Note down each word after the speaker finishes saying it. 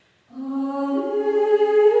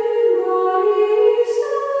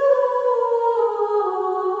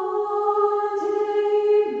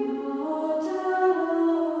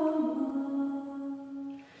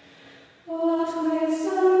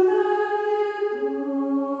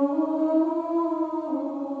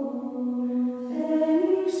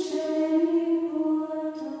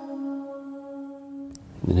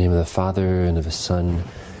the Father, and of the Son,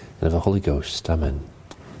 and of the Holy Ghost. Amen.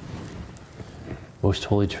 Most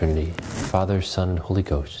Holy Trinity, Father, Son, and Holy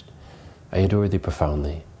Ghost, I adore thee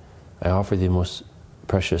profoundly. I offer thee the most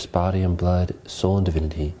precious body and blood, soul and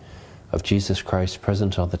divinity of Jesus Christ,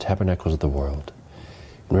 present in all the tabernacles of the world,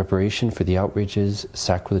 in reparation for the outrages,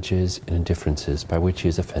 sacrileges, and indifferences by which he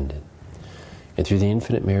is offended, and through the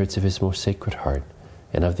infinite merits of his most sacred heart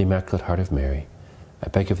and of the Immaculate Heart of Mary, I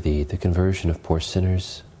beg of thee the conversion of poor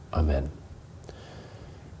sinners. Amen.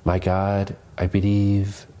 My God, I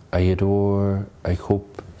believe, I adore, I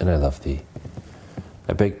hope, and I love thee.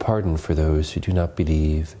 I beg pardon for those who do not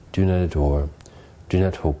believe, do not adore, do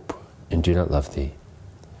not hope, and do not love thee.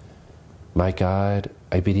 My God,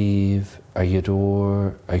 I believe, I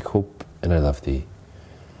adore, I hope, and I love thee.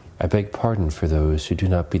 I beg pardon for those who do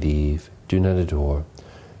not believe, do not adore,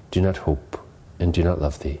 do not hope, and do not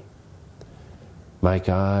love thee. My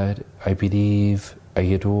God, I believe, I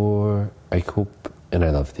adore, I hope, and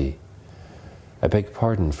I love thee. I beg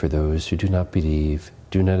pardon for those who do not believe,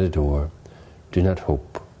 do not adore, do not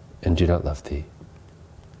hope, and do not love thee.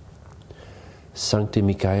 Sancte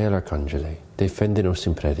Michael Arcangele, defende nos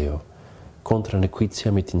in predio, contra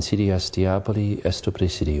nequitiam et insidias diaboli esto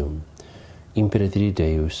presidium, imperatri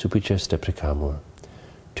Deus supplices deprecamur,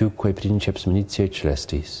 tuque princeps militiae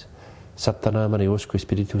celestis, Satana maneosque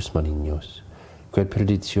spiritus malignos, quel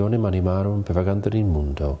perditionem animarum pervagandum in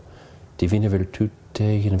mundo, divina virtute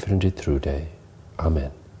infinite trude.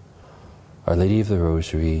 Amen. Our Lady of the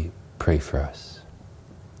Rosary, pray for us.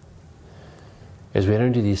 As we enter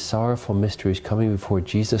into these sorrowful mysteries coming before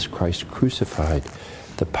Jesus Christ crucified,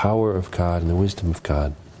 the power of God and the wisdom of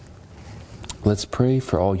God, let's pray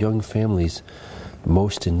for all young families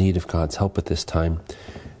most in need of God's help at this time,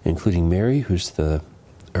 including Mary, including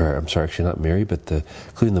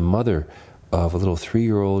the mother of a little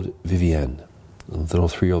 3-year-old Vivienne. The little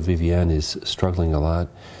 3-year-old Vivienne is struggling a lot,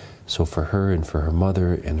 so for her and for her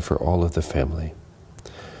mother and for all of the family.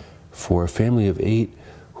 For a family of 8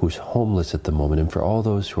 who's homeless at the moment, and for all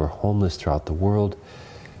those who are homeless throughout the world,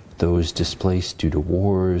 those displaced due to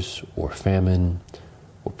wars or famine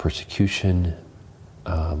or persecution,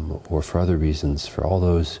 or for other reasons, for all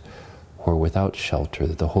those who are without shelter,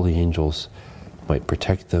 that the holy angels might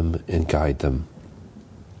protect them and guide them.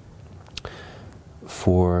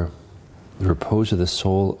 For the repose of the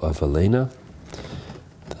soul of Elena,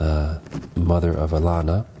 the mother of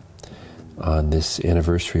Alana, on this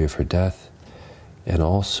anniversary of her death, and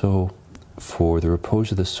also for the repose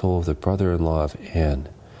of the soul of the brother-in-law of Anne,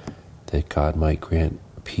 that God might grant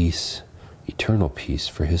peace, eternal peace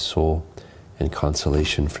for his soul, and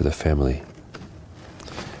consolation for the family.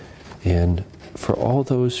 And for all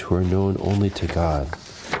those who are known only to God,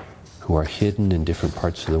 who are hidden in different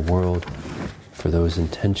parts of the world, for those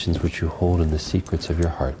intentions which you hold in the secrets of your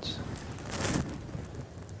hearts.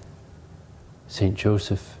 Saint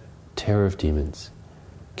Joseph, terror of demons,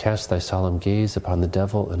 cast thy solemn gaze upon the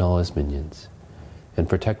devil and all his minions, and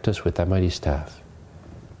protect us with thy mighty staff.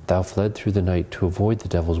 Thou fled through the night to avoid the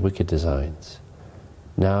devil's wicked designs.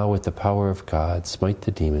 Now, with the power of God, smite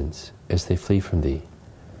the demons as they flee from thee.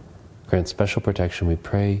 Grant special protection, we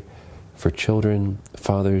pray, for children,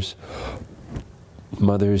 fathers,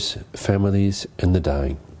 mothers, families, and the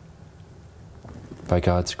dying. By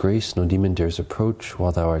God's grace, no demon dares approach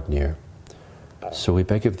while thou art near. So we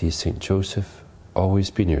beg of thee, Saint Joseph, always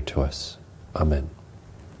be near to us. Amen.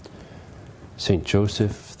 Saint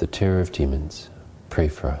Joseph, the terror of demons, pray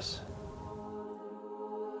for us.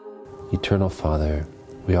 Eternal Father,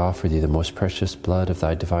 we offer thee the most precious blood of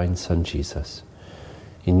thy divine Son, Jesus,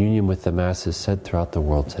 in union with the Masses said throughout the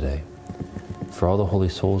world today, for all the holy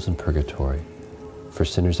souls in purgatory, for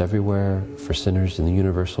sinners everywhere, for sinners in the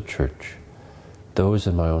universal church, those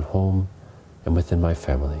in my own home and within my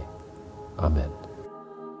family. Amen.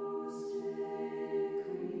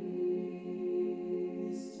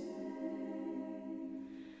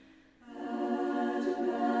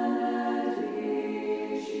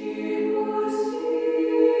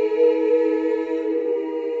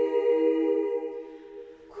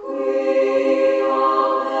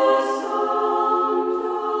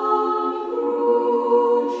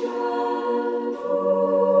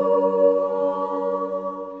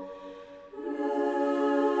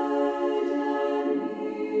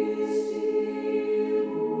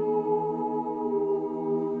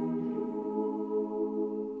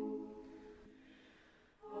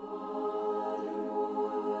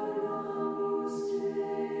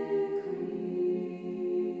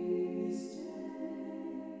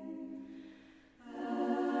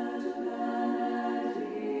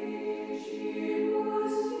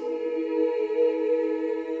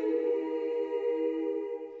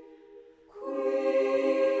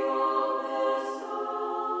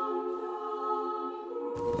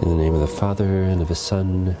 In the name of the Father, and of the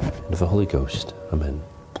Son, and of the Holy Ghost. Amen.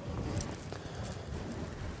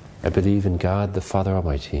 I believe in God, the Father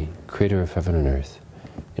Almighty, creator of heaven and earth,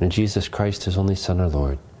 and in Jesus Christ, his only Son, our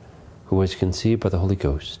Lord, who was conceived by the Holy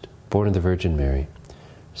Ghost, born of the Virgin Mary,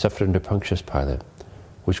 suffered under Pontius Pilate,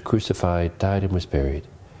 was crucified, died, and was buried.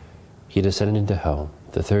 He descended into hell.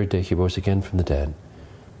 The third day he rose again from the dead.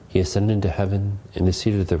 He ascended into heaven, and is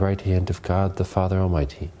seated at the right hand of God, the Father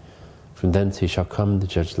Almighty. From thence he shall come to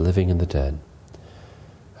judge the living and the dead.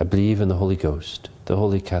 I believe in the Holy Ghost, the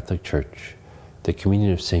Holy Catholic Church, the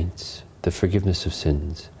communion of saints, the forgiveness of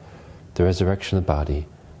sins, the resurrection of the body,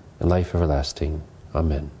 and life everlasting.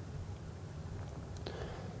 Amen.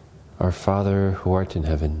 Our Father, who art in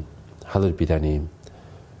heaven, hallowed be thy name.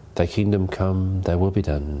 Thy kingdom come, thy will be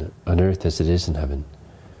done, on earth as it is in heaven.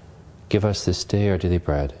 Give us this day our daily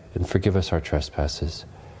bread, and forgive us our trespasses,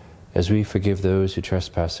 as we forgive those who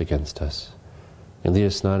trespass against us. And lead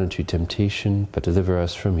us not into temptation, but deliver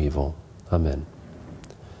us from evil. Amen.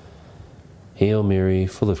 Hail Mary,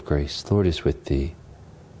 full of grace, the Lord is with thee.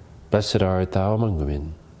 Blessed art thou among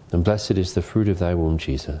women, and blessed is the fruit of thy womb,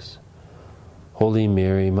 Jesus. Holy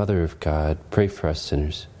Mary, Mother of God, pray for us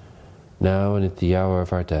sinners, now and at the hour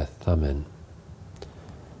of our death. Amen.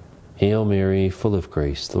 Hail Mary, full of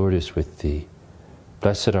grace, the Lord is with thee.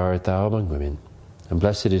 Blessed art thou among women, and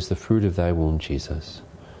blessed is the fruit of thy womb, Jesus.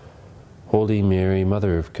 Holy Mary,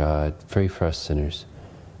 Mother of God, pray for us sinners,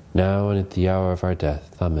 now and at the hour of our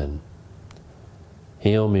death. Amen.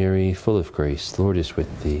 Hail Mary, full of grace, the Lord is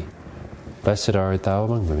with thee. Blessed art thou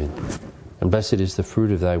among women, and blessed is the fruit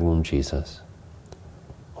of thy womb, Jesus.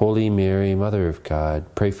 Holy Mary, Mother of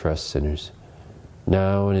God, pray for us sinners,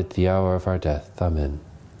 now and at the hour of our death. Amen.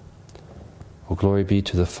 O glory be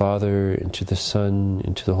to the Father, and to the Son,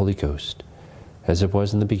 and to the Holy Ghost, as it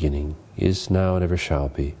was in the beginning, is now, and ever shall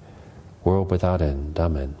be, world without end.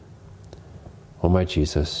 Amen. O my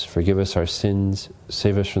Jesus, forgive us our sins,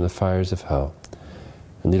 save us from the fires of hell,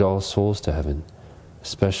 and lead all souls to heaven,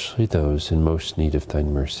 especially those in most need of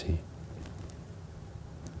thine mercy.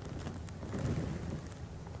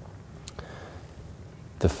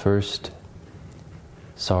 The first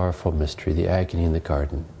sorrowful mystery, the agony in the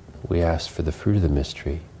garden. We ask for the fruit of the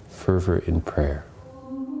mystery, fervor in prayer.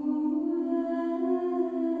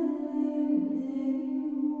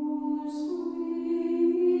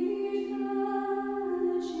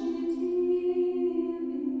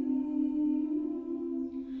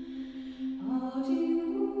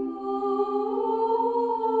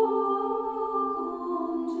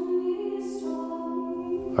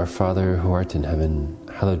 Our Father, who art in heaven,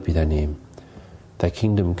 hallowed be thy name. Thy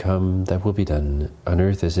kingdom come, thy will be done, on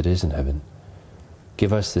earth as it is in heaven.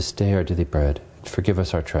 Give us this day our daily bread, and forgive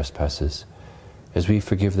us our trespasses, as we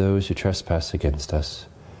forgive those who trespass against us.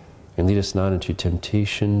 And lead us not into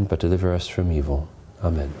temptation, but deliver us from evil.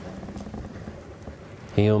 Amen.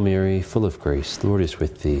 Hail Mary, full of grace, the Lord is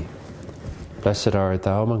with thee. Blessed art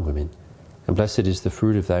thou among women, and blessed is the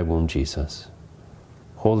fruit of thy womb, Jesus.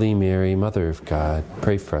 Holy Mary, Mother of God,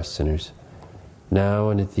 pray for us sinners, now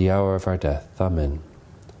and at the hour of our death. Amen.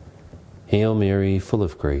 Hail Mary, full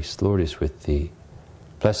of grace, the Lord is with thee.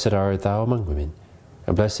 Blessed art thou among women,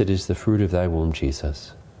 and blessed is the fruit of thy womb,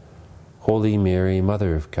 Jesus. Holy Mary,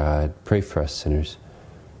 Mother of God, pray for us sinners,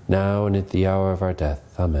 now and at the hour of our death.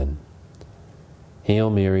 Amen.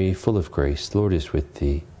 Hail Mary, full of grace, the Lord is with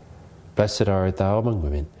thee. Blessed art thou among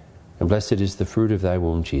women, and blessed is the fruit of thy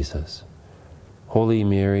womb, Jesus. Holy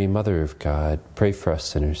Mary, Mother of God, pray for us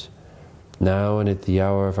sinners, now and at the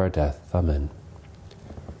hour of our death. Amen.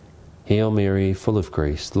 Hail Mary, full of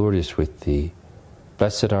grace, the Lord is with thee.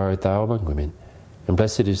 Blessed art thou among women, and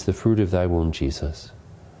blessed is the fruit of thy womb, Jesus.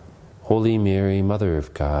 Holy Mary, Mother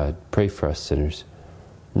of God, pray for us sinners,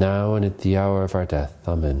 now and at the hour of our death.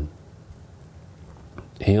 Amen.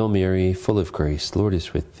 Hail Mary, full of grace, the Lord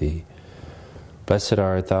is with thee. Blessed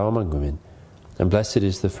art thou among women, and blessed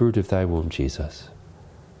is the fruit of thy womb, Jesus.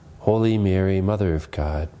 Holy Mary, Mother of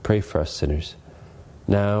God, pray for us sinners,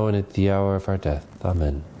 now and at the hour of our death.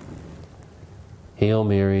 Amen. Hail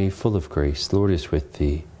Mary, full of grace, the Lord is with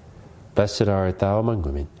thee. Blessed art thou among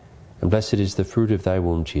women, and blessed is the fruit of thy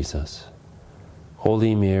womb, Jesus.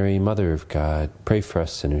 Holy Mary, Mother of God, pray for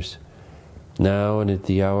us sinners, now and at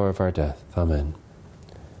the hour of our death. Amen.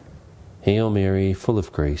 Hail Mary, full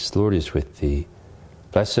of grace, the Lord is with thee.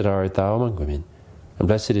 Blessed art thou among women, and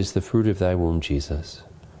blessed is the fruit of thy womb, Jesus.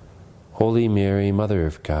 Holy Mary, Mother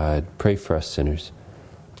of God, pray for us sinners,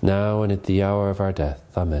 now and at the hour of our death.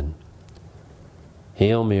 Amen.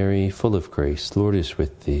 Hail Mary, full of grace, the Lord is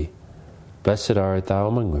with thee. Blessed art thou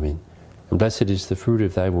among women, and blessed is the fruit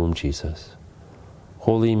of thy womb, Jesus.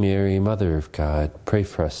 Holy Mary, Mother of God, pray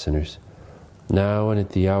for us sinners, now and at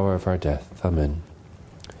the hour of our death. Amen.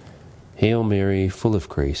 Hail Mary, full of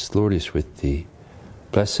grace, Lord is with thee.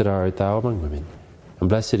 Blessed art thou among women, and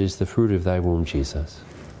blessed is the fruit of thy womb, Jesus.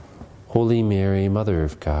 Holy Mary, Mother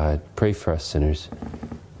of God, pray for us sinners,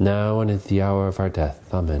 now and at the hour of our death.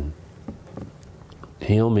 Amen.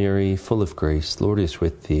 Hail Mary, full of grace, Lord is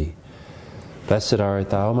with thee. Blessed art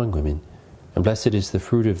thou among women, and blessed is the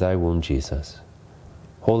fruit of thy womb, Jesus.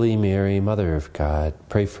 Holy Mary, Mother of God,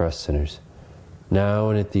 pray for us sinners, now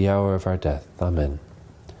and at the hour of our death. Amen.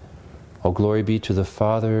 All glory be to the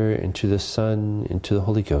Father, and to the Son, and to the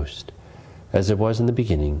Holy Ghost, as it was in the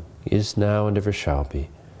beginning, is now, and ever shall be,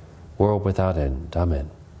 world without end.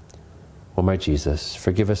 Amen. O my Jesus,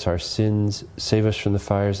 forgive us our sins, save us from the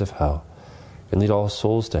fires of hell, and lead all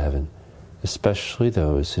souls to heaven, especially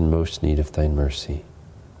those in most need of thy mercy.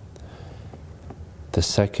 The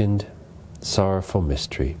second sorrowful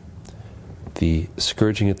mystery, the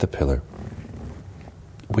scourging at the pillar.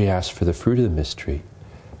 We ask for the fruit of the mystery,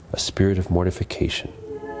 a spirit of mortification.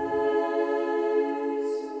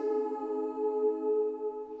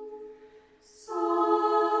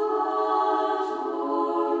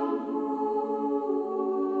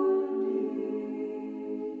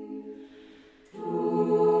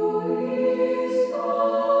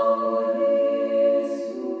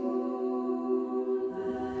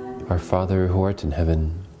 Our Father, who art in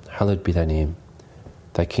heaven, hallowed be thy name.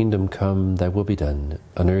 Thy kingdom come, thy will be done,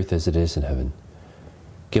 on earth as it is in heaven.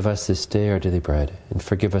 Give us this day our daily bread, and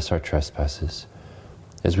forgive us our trespasses,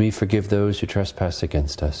 as we forgive those who trespass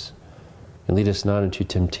against us. And lead us not into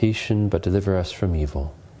temptation, but deliver us from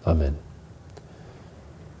evil. Amen.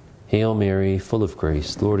 Hail Mary, full of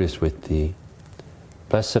grace, Lord is with thee.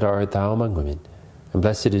 Blessed art thou among women, and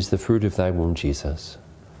blessed is the fruit of thy womb, Jesus.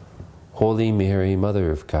 Holy Mary,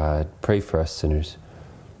 Mother of God, pray for us sinners,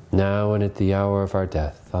 now and at the hour of our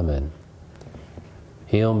death. Amen.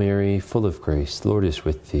 Hail Mary, full of grace, Lord is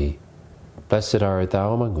with thee. Blessed art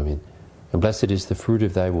thou among women, and blessed is the fruit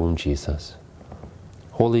of thy womb, Jesus.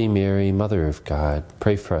 Holy Mary, Mother of God,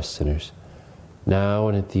 pray for us sinners, now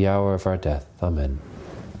and at the hour of our death. Amen.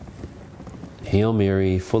 Hail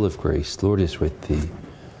Mary, full of grace, Lord is with thee.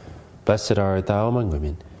 Blessed art thou among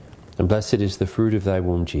women, and blessed is the fruit of thy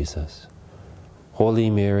womb, Jesus.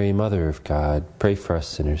 Holy Mary, Mother of God, pray for us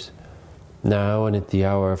sinners, now and at the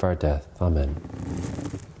hour of our death. Amen.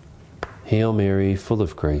 Hail Mary, full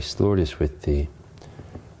of grace, Lord is with thee.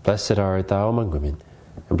 Blessed art thou among women,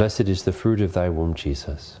 and blessed is the fruit of thy womb,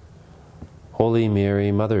 Jesus. Holy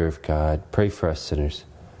Mary, Mother of God, pray for us sinners,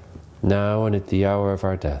 now and at the hour of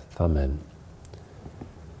our death. Amen.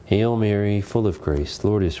 Hail Mary, full of grace,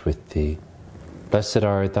 Lord is with thee. Blessed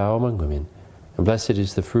art thou among women, and blessed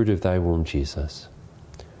is the fruit of thy womb, Jesus.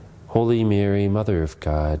 Holy Mary, Mother of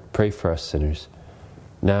God, pray for us sinners,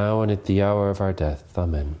 now and at the hour of our death.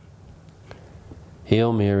 Amen.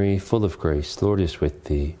 Hail Mary, full of grace, Lord is with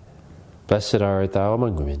thee. Blessed art thou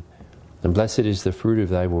among women, and blessed is the fruit of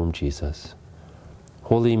thy womb, Jesus.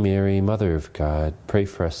 Holy Mary, Mother of God, pray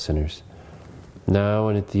for us sinners, now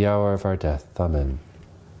and at the hour of our death. Amen.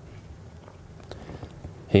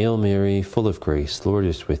 Hail Mary, full of grace, Lord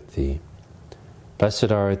is with thee.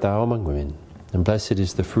 Blessed art thou among women, and blessed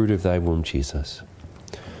is the fruit of thy womb, Jesus.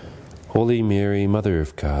 Holy Mary, Mother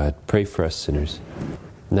of God, pray for us sinners,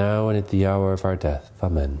 now and at the hour of our death.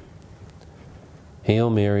 Amen. Hail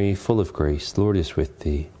Mary, full of grace, Lord is with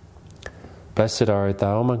thee. Blessed art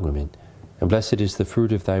thou among women, and blessed is the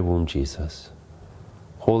fruit of thy womb, Jesus.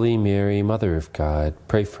 Holy Mary, Mother of God,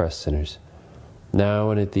 pray for us sinners,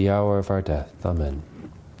 now and at the hour of our death. Amen.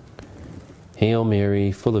 Hail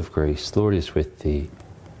Mary, full of grace, Lord is with thee.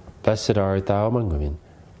 Blessed art thou among women,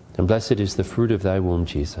 and blessed is the fruit of thy womb,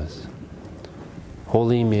 Jesus.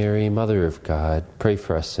 Holy Mary, Mother of God, pray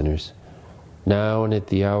for us sinners, now and at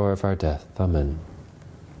the hour of our death. Amen.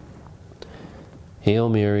 Hail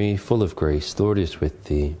Mary, full of grace, Lord is with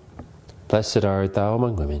thee. Blessed art thou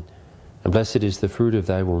among women, and blessed is the fruit of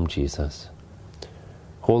thy womb, Jesus.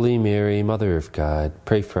 Holy Mary, Mother of God,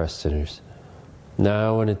 pray for us sinners,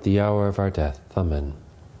 now and at the hour of our death. Amen.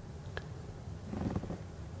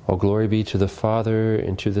 All glory be to the Father,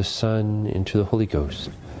 and to the Son, and to the Holy Ghost,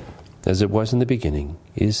 as it was in the beginning,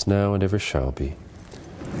 is now, and ever shall be,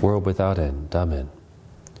 world without end. Amen.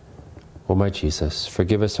 O my Jesus,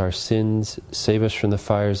 forgive us our sins, save us from the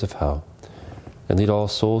fires of hell, and lead all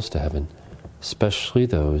souls to heaven, especially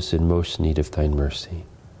those in most need of thine mercy.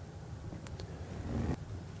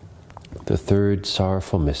 The third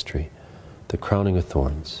sorrowful mystery, the crowning of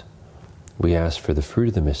thorns. We ask for the fruit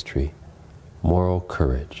of the mystery, moral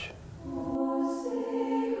courage. O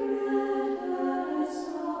sacred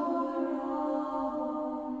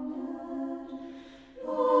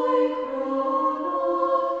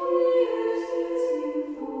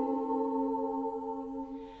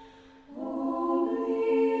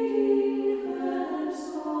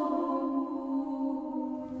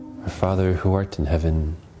Father, who art in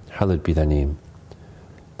heaven, hallowed be thy name.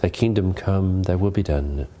 Thy kingdom come, thy will be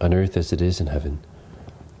done, on earth as it is in heaven.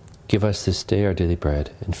 Give us this day our daily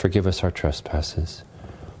bread, and forgive us our trespasses,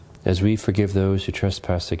 as we forgive those who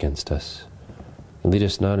trespass against us. And lead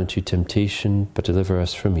us not into temptation, but deliver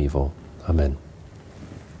us from evil. Amen.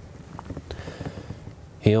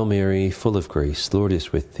 Hail Mary, full of grace, Lord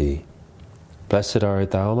is with thee. Blessed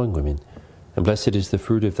art thou among women, and blessed is the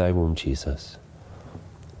fruit of thy womb, Jesus.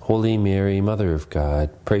 Holy Mary, Mother of God,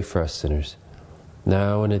 pray for us sinners,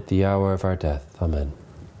 now and at the hour of our death. Amen.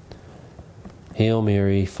 Hail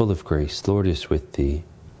Mary, full of grace, Lord is with thee.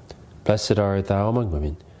 Blessed art thou among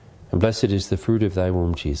women, and blessed is the fruit of thy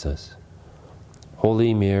womb, Jesus.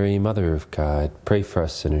 Holy Mary, Mother of God, pray for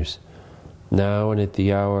us sinners, now and at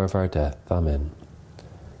the hour of our death. Amen.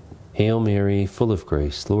 Hail Mary, full of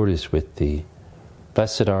grace, Lord is with thee.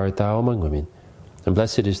 Blessed art thou among women, and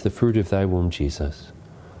blessed is the fruit of thy womb, Jesus.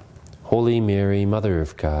 Holy Mary, Mother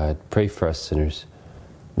of God, pray for us sinners,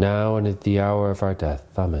 now and at the hour of our death.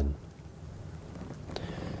 Amen.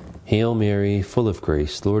 Hail Mary, full of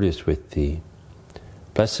grace, Lord is with thee.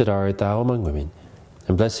 Blessed art thou among women,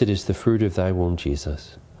 and blessed is the fruit of thy womb,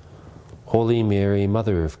 Jesus. Holy Mary,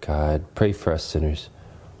 Mother of God, pray for us sinners,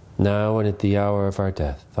 now and at the hour of our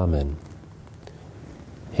death. Amen.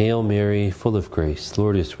 Hail Mary, full of grace,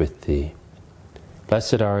 Lord is with thee.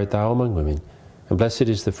 Blessed art thou among women, and blessed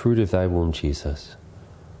is the fruit of thy womb, Jesus.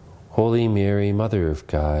 Holy Mary, Mother of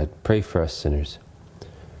God, pray for us sinners,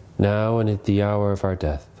 now and at the hour of our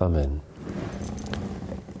death. Amen.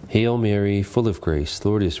 Hail Mary, full of grace,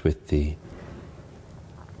 Lord is with thee.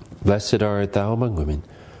 Blessed art thou among women,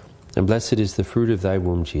 and blessed is the fruit of thy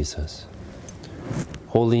womb, Jesus.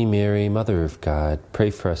 Holy Mary, Mother of God, pray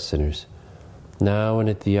for us sinners, now and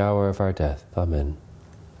at the hour of our death. Amen.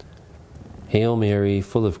 Hail Mary,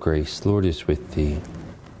 full of grace, Lord is with thee.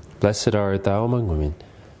 Blessed art thou among women,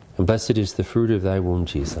 and blessed is the fruit of thy womb,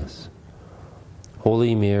 Jesus.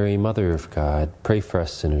 Holy Mary, Mother of God, pray for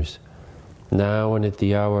us sinners, now and at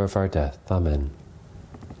the hour of our death. Amen.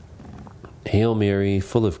 Hail Mary,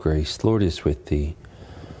 full of grace, Lord is with thee.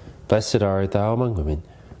 Blessed art thou among women,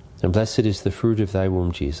 and blessed is the fruit of thy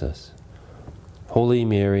womb, Jesus. Holy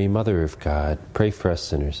Mary, Mother of God, pray for us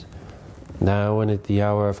sinners, now and at the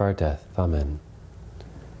hour of our death. Amen.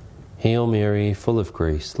 Hail Mary, full of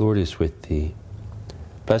grace, Lord is with thee.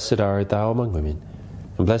 Blessed art thou among women,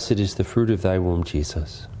 and blessed is the fruit of thy womb,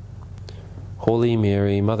 Jesus. Holy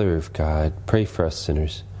Mary, Mother of God, pray for us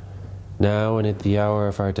sinners, now and at the hour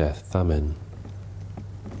of our death. Amen.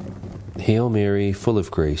 Hail Mary, full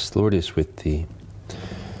of grace, Lord is with thee.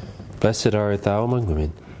 Blessed art thou among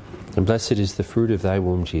women, and blessed is the fruit of thy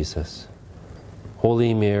womb, Jesus.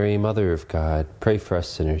 Holy Mary, Mother of God, pray for us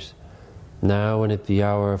sinners, now and at the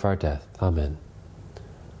hour of our death. Amen.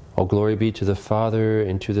 All glory be to the Father,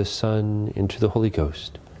 and to the Son, and to the Holy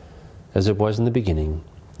Ghost, as it was in the beginning,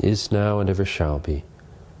 is now, and ever shall be,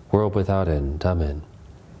 world without end. Amen.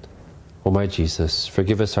 O my Jesus,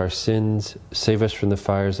 forgive us our sins, save us from the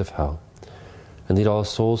fires of hell, and lead all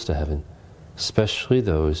souls to heaven, especially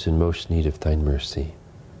those in most need of thine mercy.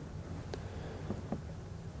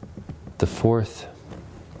 The fourth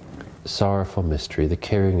sorrowful mystery, the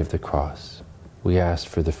carrying of the cross. We ask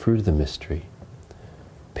for the fruit of the mystery,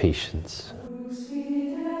 patience.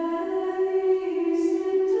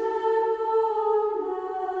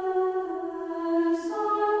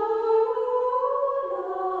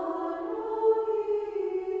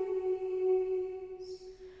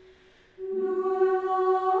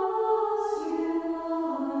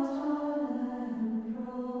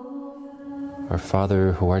 Our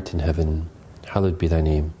Father, who art in heaven, hallowed be thy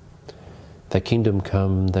name. Thy kingdom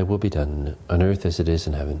come, thy will be done, on earth as it is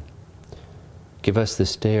in heaven. Give us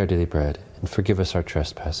this day our daily bread, and forgive us our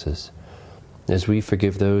trespasses, as we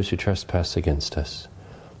forgive those who trespass against us.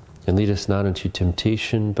 And lead us not into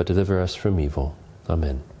temptation, but deliver us from evil.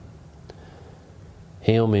 Amen.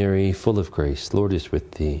 Hail Mary, full of grace, Lord is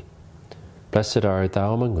with thee. Blessed art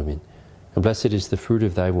thou among women, and blessed is the fruit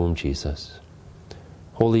of thy womb, Jesus.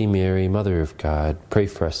 Holy Mary, Mother of God, pray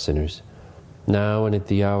for us sinners, now and at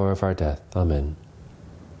the hour of our death. Amen.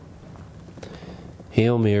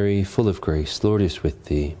 Hail Mary, full of grace, Lord is with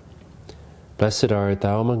thee. Blessed art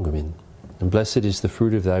thou among women, and blessed is the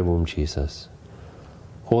fruit of thy womb, Jesus.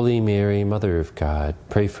 Holy Mary, Mother of God,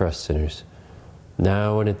 pray for us sinners,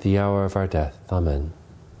 now and at the hour of our death. Amen.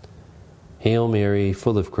 Hail Mary,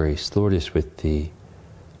 full of grace, Lord is with thee.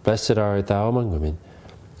 Blessed art thou among women,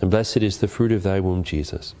 and blessed is the fruit of thy womb,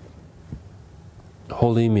 Jesus.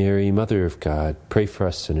 Holy Mary, Mother of God, pray for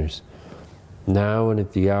us sinners, now and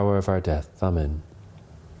at the hour of our death. Amen.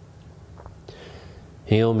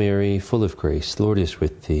 Hail Mary, full of grace, the Lord is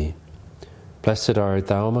with thee. Blessed art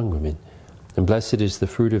thou among women, and blessed is the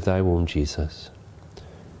fruit of thy womb, Jesus.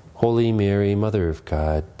 Holy Mary, Mother of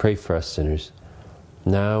God, pray for us sinners,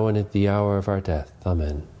 now and at the hour of our death.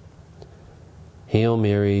 Amen. Hail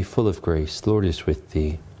Mary, full of grace, the Lord is with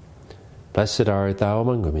thee. Blessed art thou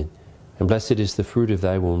among women, and blessed is the fruit of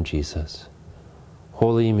thy womb, Jesus.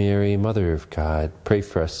 Holy Mary, Mother of God, pray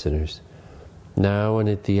for us sinners, now and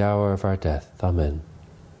at the hour of our death. Amen.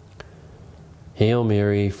 Hail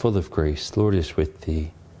Mary, full of grace, the Lord is with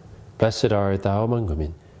thee. Blessed art thou among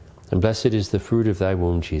women, and blessed is the fruit of thy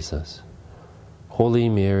womb, Jesus. Holy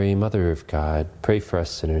Mary, Mother of God, pray for us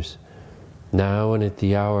sinners, now and at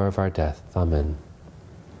the hour of our death. Amen.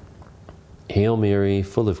 Hail Mary,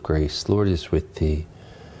 full of grace, the Lord is with thee.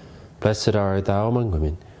 Blessed art thou among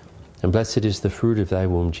women, and blessed is the fruit of thy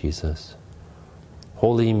womb, Jesus.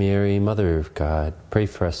 Holy Mary, Mother of God, pray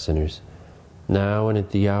for us sinners, now and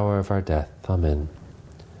at the hour of our death. Amen.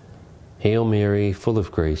 Hail Mary, full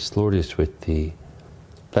of grace, the Lord is with thee.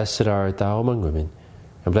 Blessed art thou among women,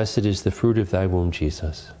 and blessed is the fruit of thy womb,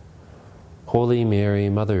 Jesus. Holy Mary,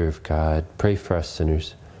 Mother of God, pray for us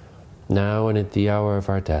sinners, now and at the hour of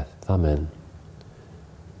our death. Amen.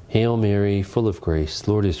 Hail Mary, full of grace,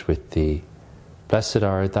 the Lord is with thee. Blessed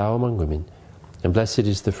art thou among women, and blessed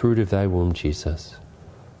is the fruit of thy womb, Jesus.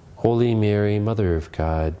 Holy Mary, Mother of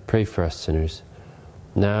God, pray for us sinners,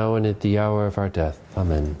 now and at the hour of our death.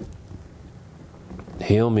 Amen.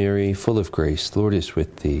 Hail Mary, full of grace, the Lord is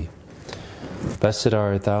with thee. Blessed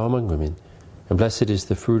art thou among women, and blessed is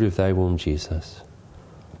the fruit of thy womb, Jesus.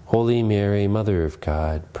 Holy Mary, Mother of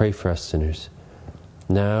God, pray for us sinners,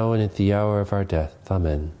 now and at the hour of our death.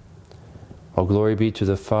 Amen. All glory be to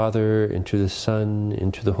the Father, and to the Son,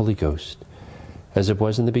 and to the Holy Ghost, as it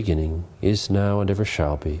was in the beginning, is now, and ever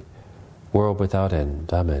shall be, world without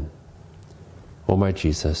end. Amen. O my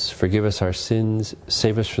Jesus, forgive us our sins,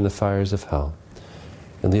 save us from the fires of hell,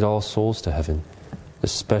 and lead all souls to heaven,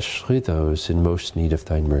 especially those in most need of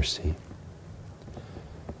thine mercy.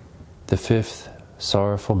 The fifth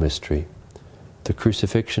sorrowful mystery, the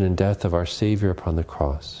crucifixion and death of our Savior upon the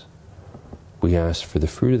cross. We ask for the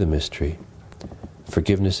fruit of the mystery,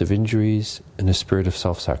 forgiveness of injuries, and a spirit of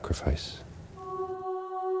self-sacrifice.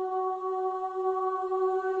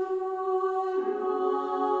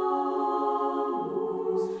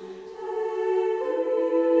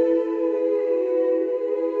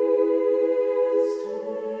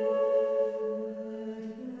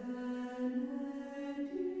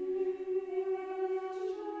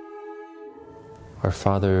 Our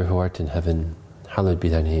Father, who art in heaven, hallowed be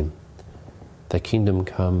thy name. Thy kingdom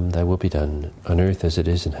come, thy will be done, on earth as it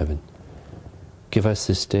is in heaven. Give us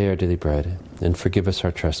this day our daily bread, and forgive us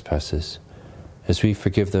our trespasses, as we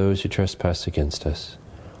forgive those who trespass against us.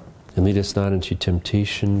 And lead us not into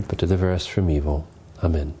temptation, but deliver us from evil.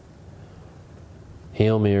 Amen.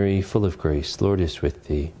 Hail Mary, full of grace, the Lord is with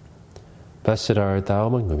thee. Blessed art thou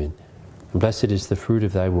among women, and blessed is the fruit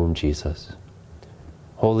of thy womb, Jesus.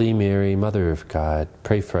 Holy Mary, Mother of God,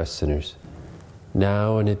 pray for us sinners,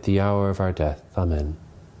 now and at the hour of our death. Amen.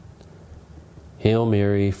 Hail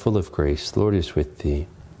Mary, full of grace, the Lord is with thee.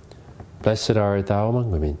 Blessed art thou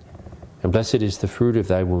among women, and blessed is the fruit of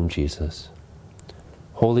thy womb, Jesus.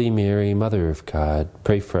 Holy Mary, Mother of God,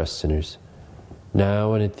 pray for us sinners,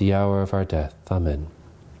 now and at the hour of our death. Amen.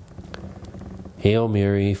 Hail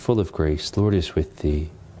Mary, full of grace, the Lord is with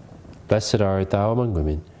thee. Blessed art thou among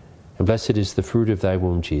women, and blessed is the fruit of thy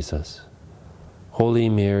womb, Jesus. Holy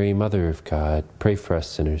Mary, Mother of God, pray for us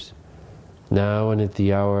sinners, now and at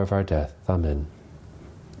the hour of our death. Amen.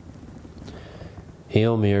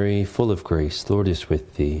 Hail Mary, full of grace, the Lord is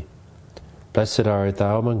with thee. Blessed art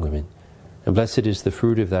thou among women, and blessed is the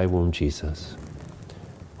fruit of thy womb, Jesus.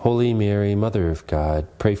 Holy Mary, Mother of God,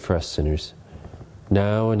 pray for us sinners,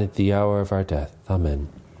 now and at the hour of our death. Amen.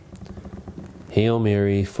 Hail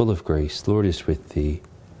Mary, full of grace, the Lord is with thee.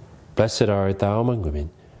 Blessed art thou among women,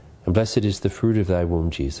 and blessed is the fruit of thy womb,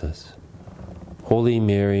 Jesus. Holy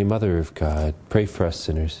Mary, Mother of God, pray for us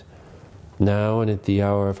sinners, now and at the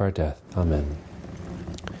hour of our death. Amen.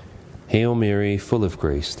 Hail Mary, full of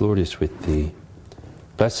grace, the Lord is with thee.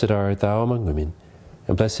 Blessed art thou among women,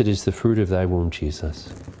 and blessed is the fruit of thy womb,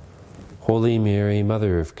 Jesus. Holy Mary,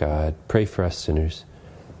 Mother of God, pray for us sinners,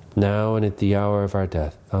 now and at the hour of our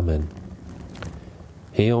death. Amen.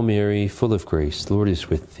 Hail Mary, full of grace, the Lord is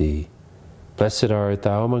with thee. Blessed art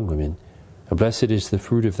thou among women, and blessed is the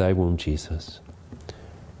fruit of thy womb, Jesus.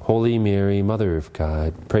 Holy Mary, Mother of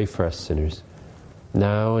God, pray for us sinners,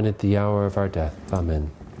 now and at the hour of our death.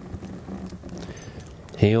 Amen.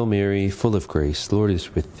 Hail Mary, full of grace, the Lord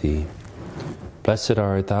is with thee. Blessed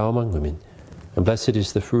art thou among women, and blessed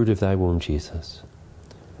is the fruit of thy womb, Jesus.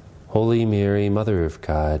 Holy Mary, Mother of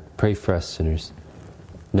God, pray for us sinners,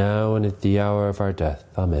 now and at the hour of our death.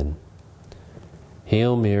 Amen.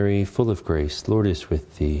 Hail Mary, full of grace, Lord is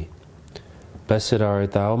with thee. Blessed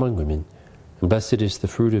art thou among women, and blessed is the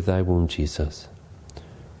fruit of thy womb, Jesus.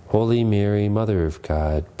 Holy Mary, Mother of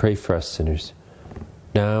God, pray for us sinners,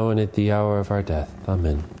 now and at the hour of our death.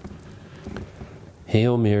 Amen.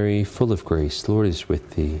 Hail Mary, full of grace, Lord is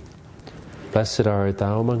with thee. Blessed art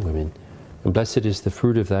thou among women, and blessed is the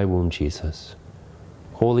fruit of thy womb, Jesus.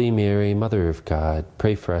 Holy Mary, Mother of God,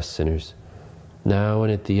 pray for us sinners, now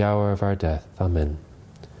and at the hour of our death. Amen.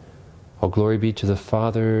 All glory be to the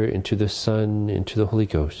Father, and to the Son, and to the Holy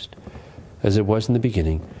Ghost, as it was in the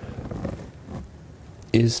beginning,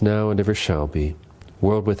 is now, and ever shall be,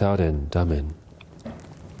 world without end. Amen.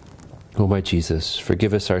 O my Jesus,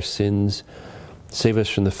 forgive us our sins, save us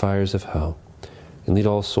from the fires of hell, and lead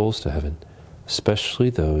all souls to heaven, especially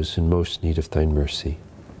those in most need of thy mercy.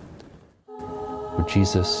 O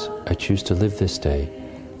Jesus, I choose to live this day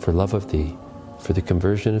for love of thee, for the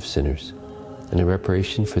conversion of sinners, and in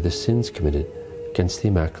reparation for the sins committed against the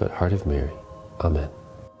Immaculate Heart of Mary. Amen.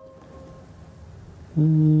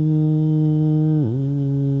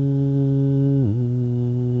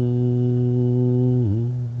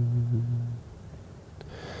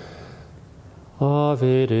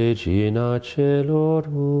 Ave Regina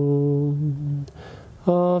Caelorum,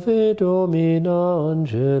 Ave Domina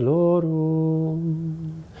Angelorum,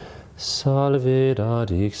 Salve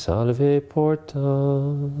radix, salve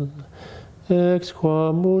porta, ex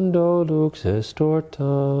qua mundo lux est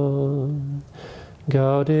orta,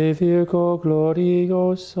 Gaude Virgo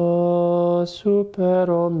gloriosa, super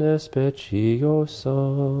omnes speciosa,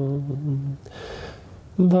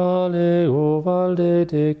 Vale o valde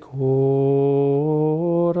decora,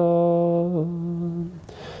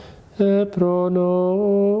 e pro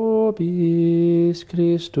nobis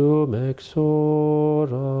Christum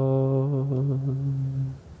exora.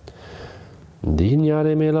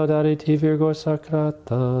 Dignare me laudare te, Virgo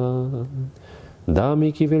sacrata,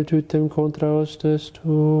 dammi qui virtutem contra hostes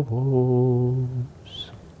tuos.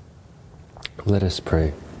 Let us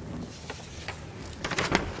pray.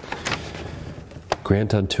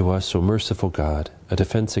 Grant unto us, O merciful God, a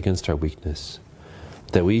defense against our weakness,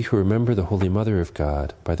 that we who remember the Holy Mother of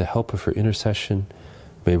God, by the help of her intercession,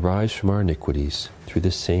 may rise from our iniquities through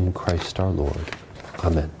the same Christ our Lord.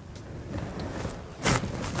 Amen.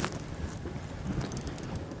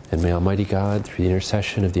 And may Almighty God, through the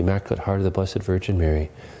intercession of the Immaculate Heart of the Blessed Virgin Mary,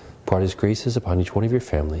 pour out his graces upon each one of your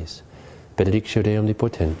families. Benedictio Dei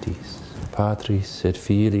Omnipotentis, Patris et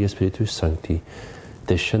Filii et Spiritus Sancti,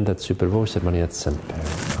 descendat super vos et maneat semper.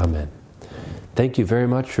 Amen. Thank you very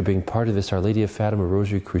much for being part of this Our Lady of Fatima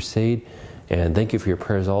Rosary Crusade, and thank you for your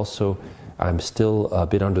prayers also. I'm still a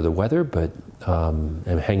bit under the weather, but I'm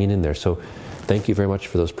hanging in there. So thank you very much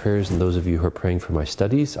for those prayers, and those of you who are praying for my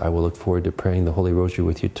studies. I will look forward to praying the Holy Rosary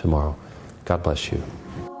with you tomorrow. God bless you.